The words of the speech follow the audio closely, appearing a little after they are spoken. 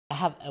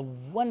have a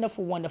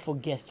wonderful, wonderful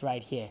guest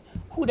right here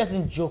who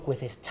doesn't joke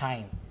with his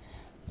time.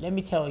 Let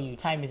me tell you,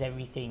 time is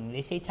everything. They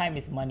say time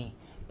is money,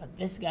 but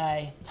this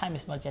guy, time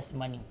is not just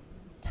money.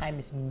 Time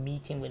is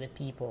meeting with the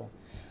people.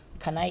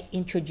 Can I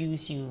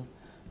introduce you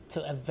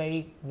to a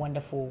very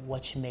wonderful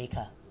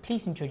watchmaker?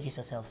 Please introduce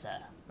yourself, sir.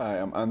 Hi,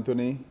 I'm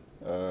Anthony,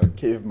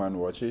 Caveman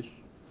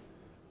Watches.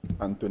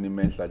 Anthony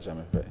Mensah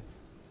Jamepe.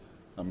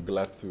 I'm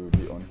glad to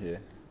be on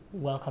here.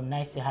 Welcome,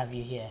 nice to have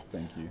you here.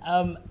 Thank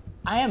you.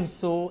 I am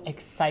so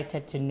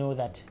excited to know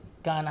that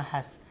Ghana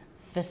has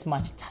this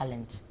much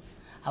talent.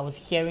 I was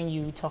hearing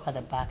you talk at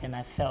the back and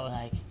I felt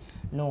like,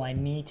 no, I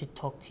need to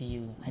talk to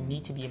you. I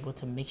need to be able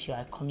to make sure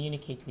I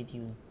communicate with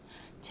you.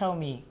 Tell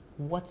me,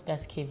 what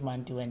does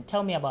Caveman do? And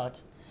tell me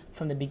about,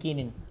 from the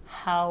beginning,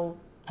 how,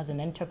 as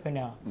an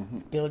entrepreneur,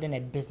 building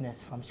a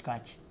business from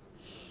scratch.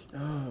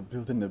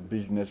 Building a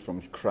business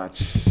from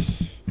scratch.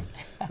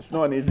 It's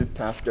not an easy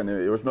task, and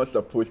it was not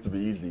supposed to be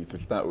easy to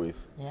start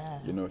with. Yeah.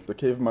 You know, so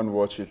Caveman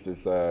Watches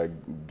is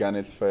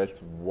Ghana's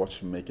first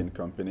watchmaking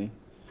company.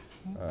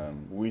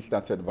 We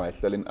started by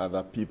selling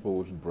other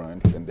people's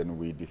brands, and then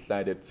we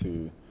decided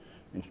to,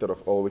 instead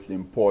of always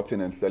importing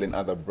and selling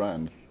other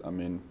brands, I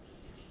mean,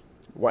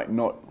 why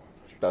not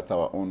start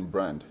our own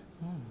brand?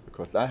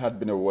 Because I had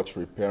been a watch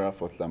repairer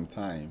for some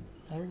time.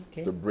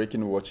 Okay. So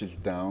breaking watches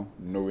down,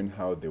 knowing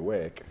how they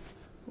work,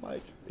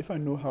 like, if I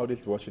know how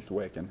these watches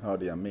work and how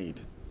they are made,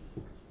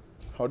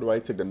 how do I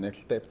take the next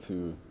step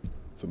to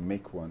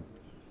make one?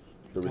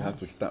 So we have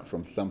to start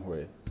from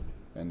somewhere.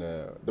 And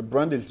the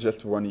brand is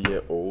just 1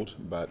 year old,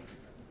 but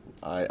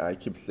I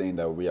keep saying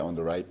that we are on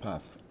the right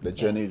path. The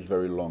journey is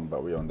very long,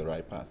 but we are on the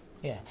right path.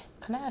 Yeah.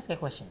 Can I ask a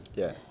question?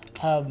 Yeah.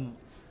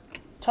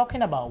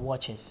 Talking about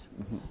watches,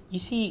 you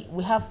see,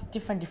 we have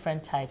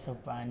different types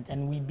of brands,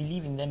 and we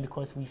believe in them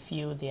because we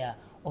feel they are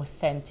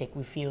authentic,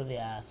 we feel they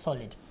are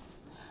solid.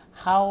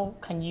 How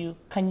can you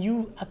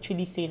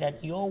actually say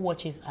that your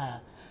watches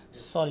are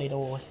solid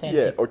or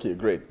authentic? Yeah, okay,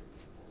 great.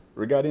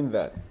 Regarding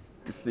that,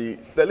 you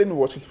see, selling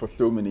watches for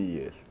so many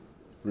years,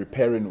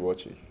 repairing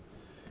watches,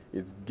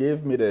 it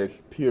gave me the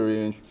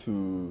experience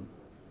to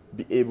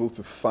be able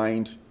to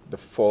find the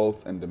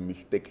faults and the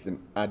mistakes in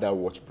other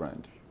watch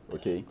brands,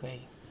 okay?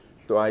 Great.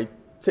 So I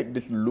take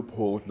these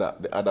loopholes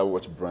that the other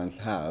watch brands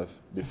have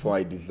before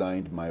I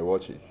designed my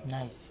watches.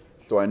 Nice.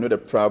 So I know the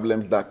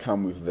problems that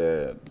come with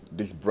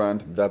this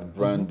brand, that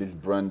brand, this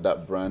brand,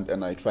 that brand,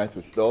 and I try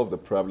to solve the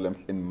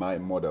problems in my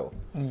model.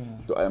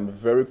 So I am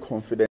very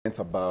confident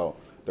about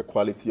the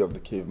quality of the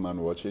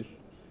Caveman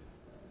watches.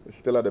 We're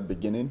still at the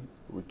beginning.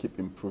 We keep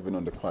improving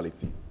on the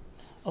quality.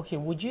 Okay,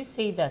 would you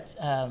say that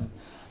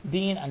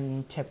being an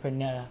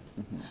entrepreneur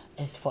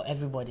is for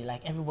everybody?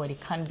 Like, everybody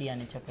can be an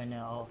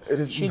entrepreneur,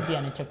 or should be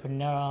an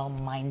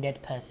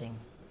entrepreneurial-minded person?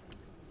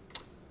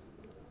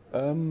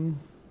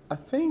 I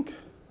think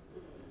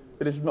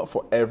it is not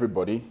for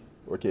everybody,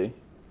 okay?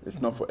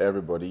 It's not for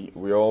everybody.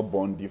 We're all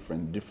born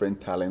different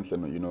talents,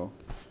 and, you know,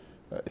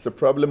 it's a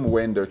problem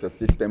when there's a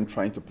system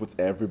trying to put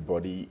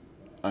everybody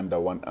under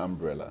one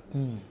umbrella.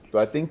 So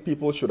I think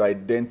people should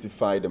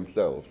identify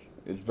themselves.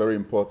 It's very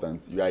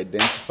important. You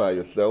identify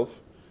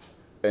yourself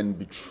and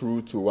be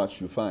true to what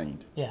you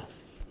find. Yeah.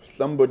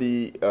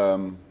 Somebody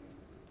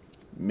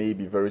may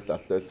be very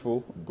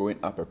successful going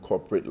up a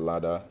corporate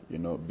ladder, you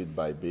know, bit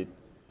by bit.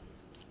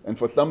 And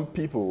for some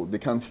people, they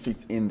can't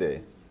fit in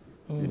there,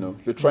 you know.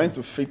 So trying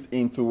to fit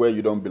into where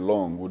you don't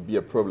belong would be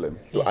a problem.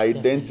 So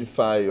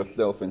identify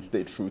yourself and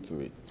stay true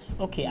to it.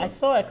 Okay, I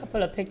saw a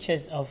couple of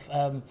pictures of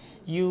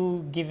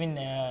you giving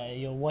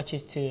your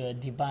watches to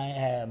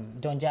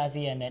Don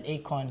Jazzy and then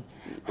Akon.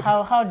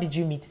 How did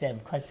you meet them?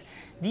 Because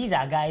these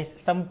are guys,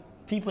 some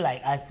people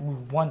like us, we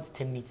want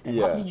to meet them.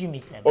 Yeah. How did you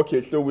meet them?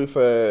 Okay, so with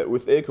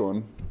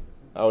Akon,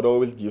 I would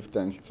always give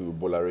thanks to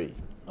Bolare.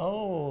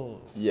 Oh.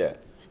 Yeah.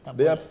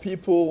 There are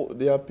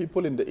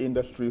people in the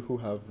industry who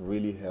have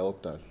really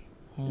helped us.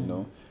 You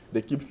know,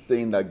 they keep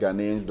saying that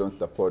Ghanaians don't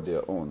support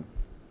their own.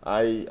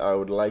 I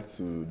would like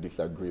to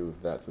disagree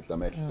with that to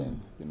some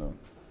extent. You know,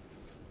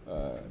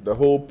 the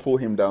whole pull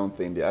him down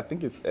thing, I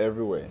think it's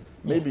everywhere.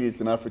 Maybe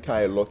it's in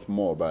Africa a lot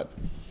more, but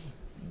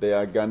there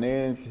are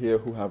Ghanaians here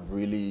who have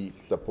really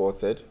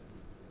supported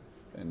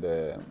and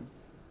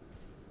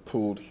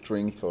pulled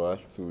strings for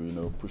us to, you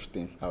know, push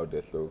things out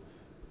there. So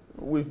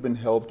we've been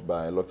helped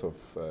by a lot of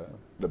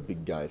the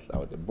big guys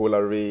out there.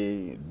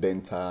 Bolare,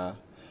 Denta,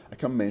 I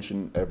can't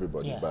mention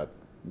everybody, but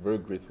I'm very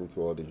grateful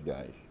to all these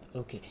guys.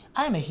 Okay.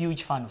 I'm a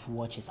huge fan of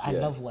watches. I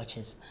love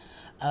watches.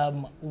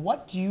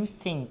 What do you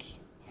think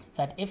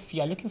that if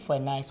you're looking for a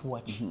nice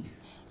watch,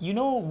 you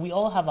know, we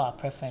all have our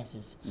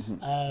preferences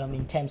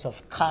in terms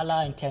of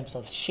color, in terms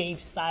of shape,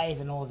 size,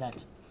 and all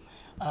that.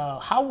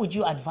 How would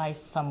you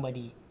advise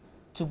somebody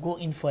to go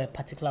in for a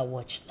particular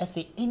watch? Let's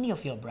say any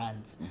of your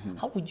brands.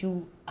 How would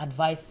you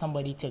advise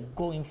somebody to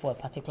go in for a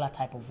particular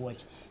type of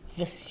watch?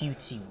 This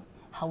suits you.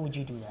 How would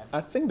you do that?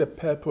 I think the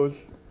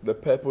purpose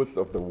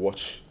of the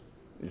watch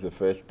is the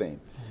first thing.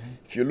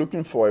 If you're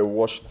looking for a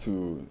watch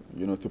to,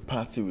 you know, to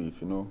party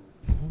with, you know,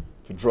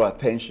 to draw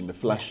attention, the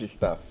flashy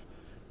stuff,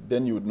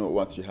 then you would know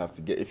what you have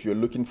to get. If you're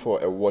looking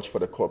for a watch for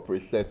the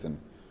corporate setting,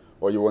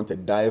 or you want a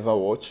diver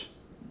watch,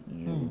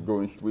 you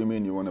go in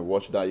swimming, you want a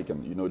watch that you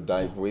can,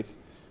 dive with,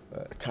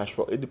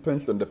 casual. It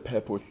depends on the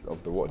purpose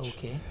of the watch.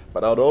 Okay.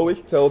 But I'd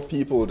always tell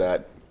people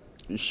that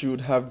you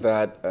should have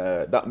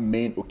that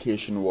main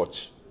occasion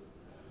watch.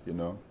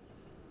 You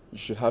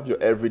should have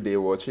your everyday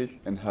watches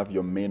and have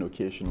your main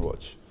occasion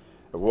watch.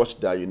 A watch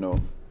that,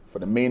 for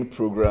the main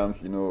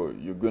programs,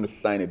 you're going to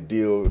sign a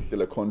deal,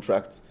 seal a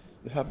contract,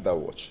 you have that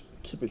watch.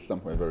 Keep it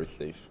somewhere very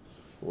safe.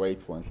 Wear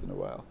it once in a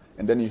while.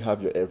 And then you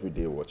have your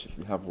everyday watches.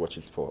 You have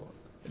watches for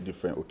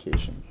different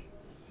occasions.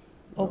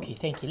 Okay,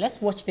 thank you.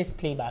 Let's watch this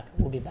playback.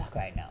 We'll be back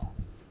right now.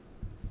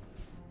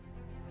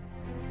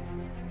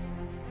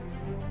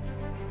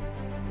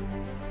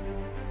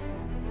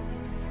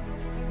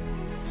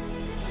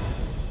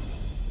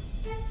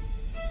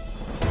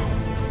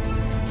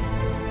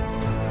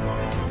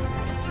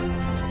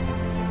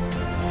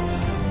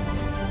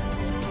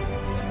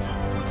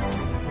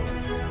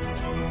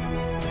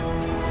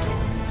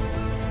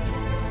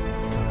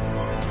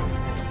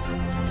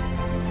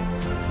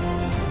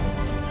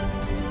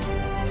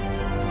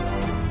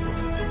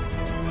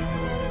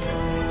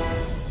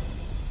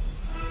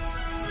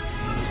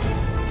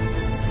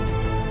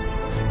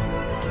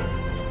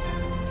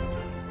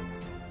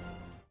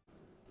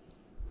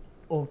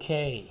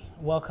 Okay,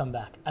 welcome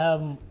back.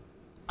 I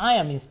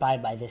am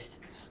inspired by this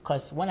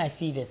because when I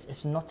see this,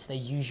 it's not the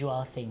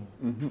usual thing.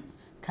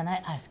 Can I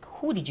ask,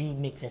 who did you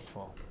make this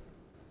for?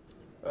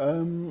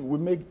 We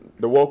make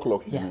the wall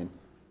clocks, you mean,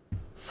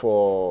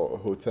 for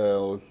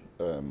hotels,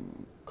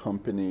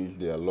 companies,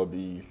 their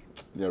lobbies,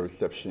 their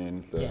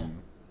receptions,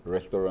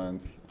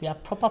 restaurants. They are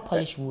proper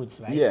polished woods,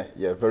 right?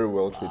 Yeah, very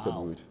well treated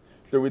wood.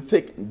 So we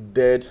take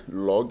dead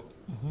log.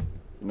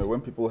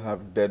 When people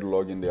have dead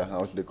log in their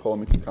house, they call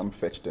me to come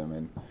fetch them,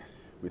 and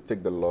we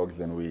take the logs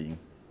and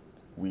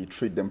we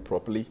treat them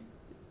properly,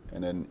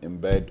 and then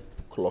embed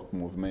clock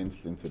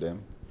movements into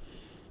them.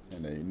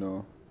 And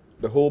then,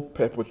 the whole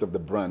purpose of the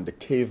brand, the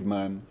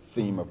caveman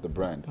theme of the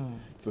brand,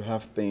 to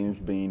have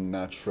things being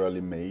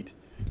naturally made.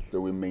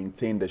 So we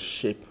maintain the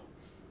shape,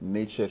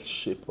 nature's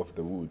shape of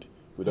the wood.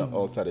 We don't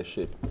alter the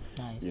shape.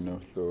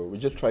 Nice. So we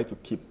just try to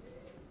keep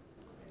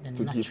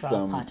to give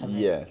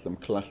some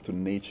class to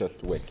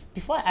nature's work.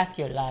 Before I ask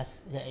your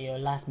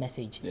last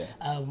message,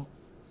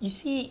 you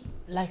see,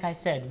 like I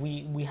said,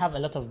 we have a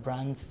lot of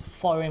brands,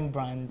 foreign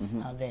brands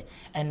out there,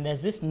 and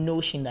there's this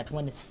notion that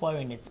when it's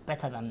foreign, it's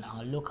better than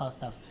our local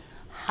stuff.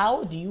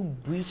 How do you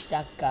breach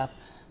that gap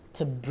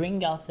to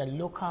bring out the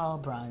local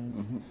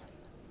brands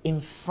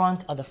in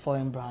front of the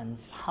foreign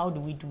brands? How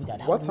do we do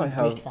that? How do we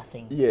break that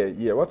thing?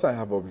 Yeah, what I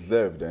have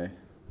observed,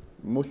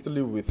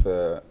 mostly with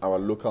our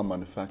local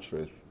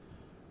manufacturers,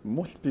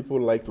 most people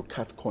like to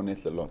cut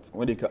corners a lot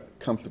when it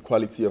comes to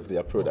quality of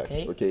their product.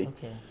 Okay.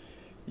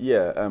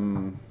 Yeah.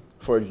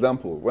 For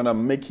example, when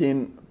I'm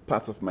making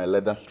part of my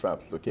leather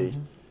straps,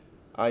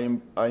 I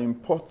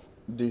import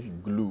this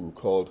glue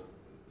called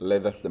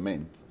leather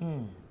cement,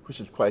 which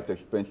is quite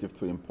expensive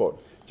to import.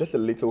 Just a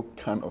little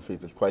can of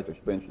it is quite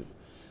expensive,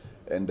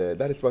 and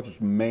that is what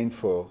it's meant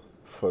for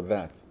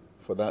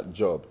that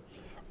job.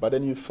 But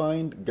then you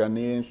find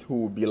Ghanaians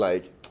who will be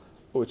like,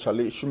 oh,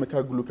 Charlie,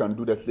 shoemaker glue can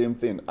do the same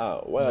thing.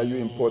 Why are you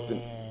importing?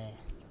 Do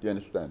you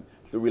understand?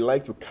 So we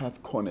like to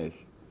cut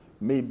corners,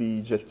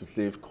 maybe just to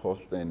save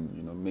cost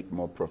and make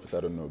more profit.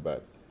 I don't know,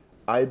 but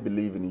I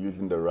believe in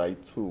using the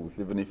right tools,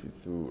 even if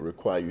it's to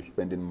require you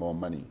spending more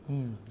money,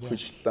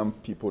 which some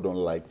people don't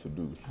like to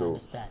do. So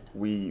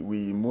we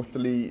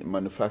mostly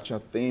manufacture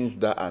things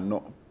that are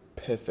not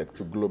perfect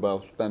to global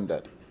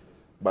standard.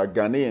 But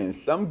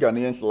some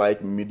Ghanaians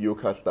like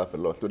mediocre stuff a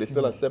lot, so they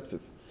still accept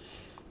it.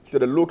 So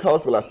the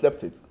locals will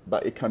accept it,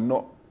 but it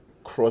cannot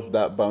cross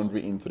that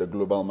boundary into the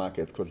global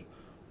market, because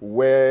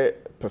where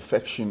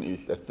perfection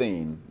is a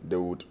thing, they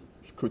would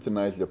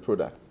scrutinize your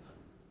product.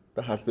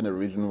 That has been a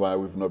reason why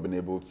we've not been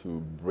able to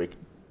break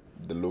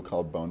the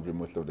local boundary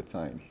most of the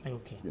times.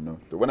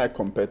 So when I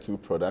compare two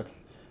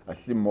products, I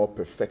see more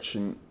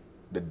perfection,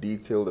 the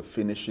detail, the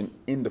finishing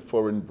in the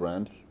foreign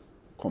brands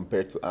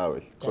compared to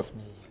ours. Because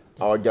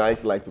our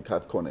guys like to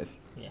cut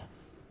corners.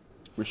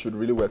 We should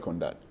really work on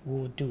that.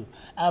 We'll do.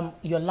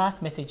 Your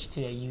last message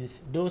to the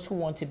youth, those who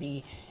want to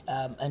be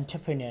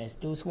entrepreneurs,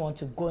 those who want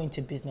to go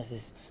into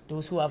businesses,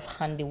 those who have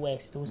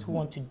handiworks, those who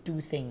want to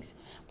do things,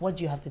 what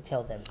do you have to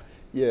tell them?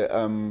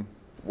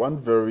 One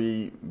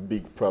very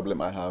big problem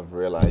I have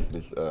realized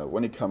is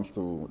when it comes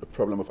to the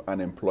problem of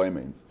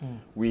unemployment,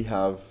 we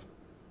have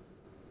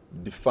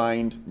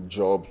defined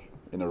jobs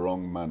in a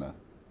wrong manner,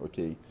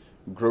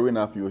 Growing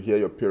up, you hear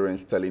your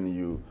parents telling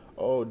you,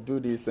 oh, do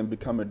this and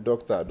become a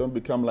doctor. Don't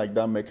become like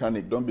that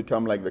mechanic. Don't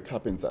become like the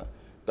carpenter.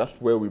 That's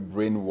where we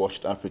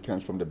brainwashed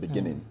Africans from the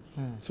beginning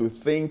to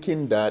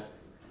thinking that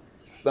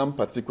some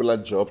particular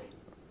jobs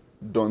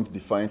don't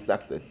define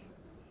success,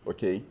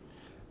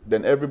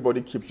 Then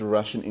everybody keeps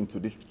rushing into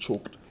this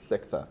choked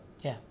sector.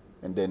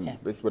 And then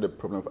that's where the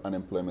problem of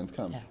unemployment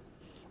comes.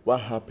 what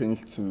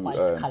happens to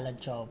white collar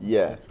job.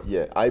 Yeah,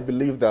 yeah. I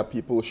believe that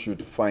people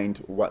should find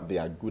what they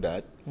are good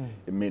at.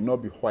 It may not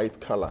be white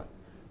collar,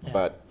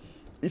 but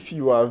if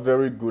you are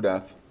very good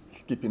at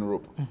skipping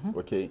rope,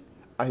 okay,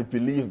 I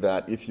believe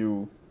that if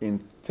you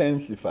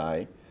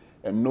intensify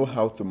and know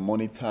how to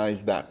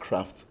monetize that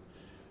craft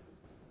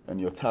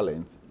and your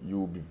talent,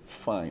 you'll be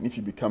fine. If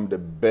you become the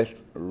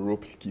best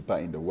rope skipper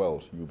in the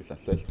world, you'll be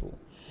successful.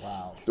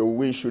 Wow. So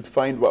we should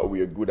find what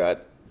we are good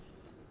at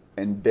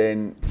and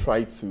then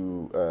try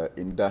to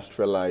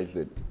industrialize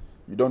it.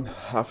 You don't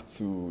have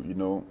to, you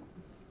know,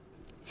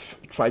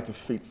 try to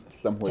fit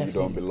somewhere you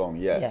don't belong.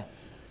 Yeah.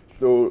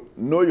 So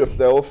know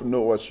yourself,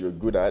 know what you're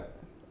good at,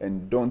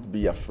 and don't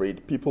be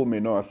afraid. People may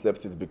not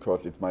accept it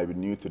because it might be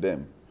new to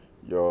them.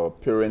 Your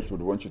parents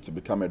would want you to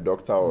become a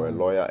doctor or a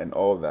lawyer and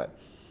all that.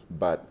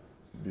 But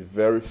be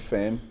very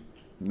firm,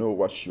 know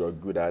what you're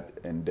good at,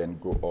 and then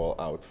go all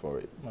out for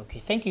it. Okay,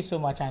 thank you so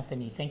much,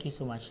 Anthony. Thank you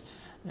so much.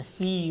 The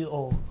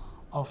CEO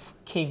of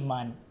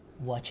Caveman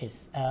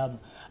Watches.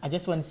 I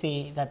just want to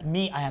say that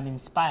I am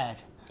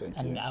inspired.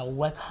 And I'll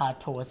work hard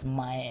towards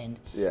my end.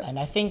 And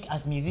I think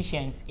as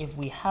musicians, if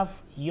we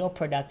have your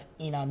product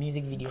in our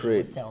music video, we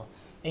will sell.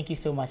 Thank you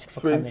so much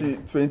for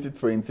coming.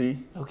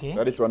 2020, okay.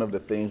 That is one of the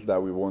things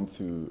that we want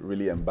to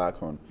really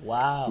embark on.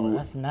 Wow,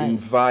 that's nice.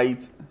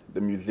 Invite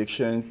the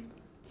musicians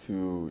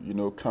to, you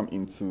know, come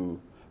into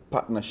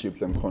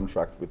partnerships and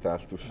contracts with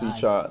us to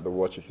feature the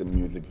watches in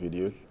music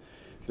videos.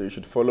 So you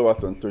should follow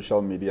us on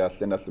social media,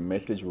 send us a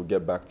message, we'll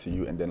get back to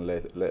you, and then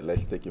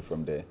let's take it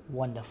from there.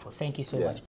 Wonderful. Thank you so much.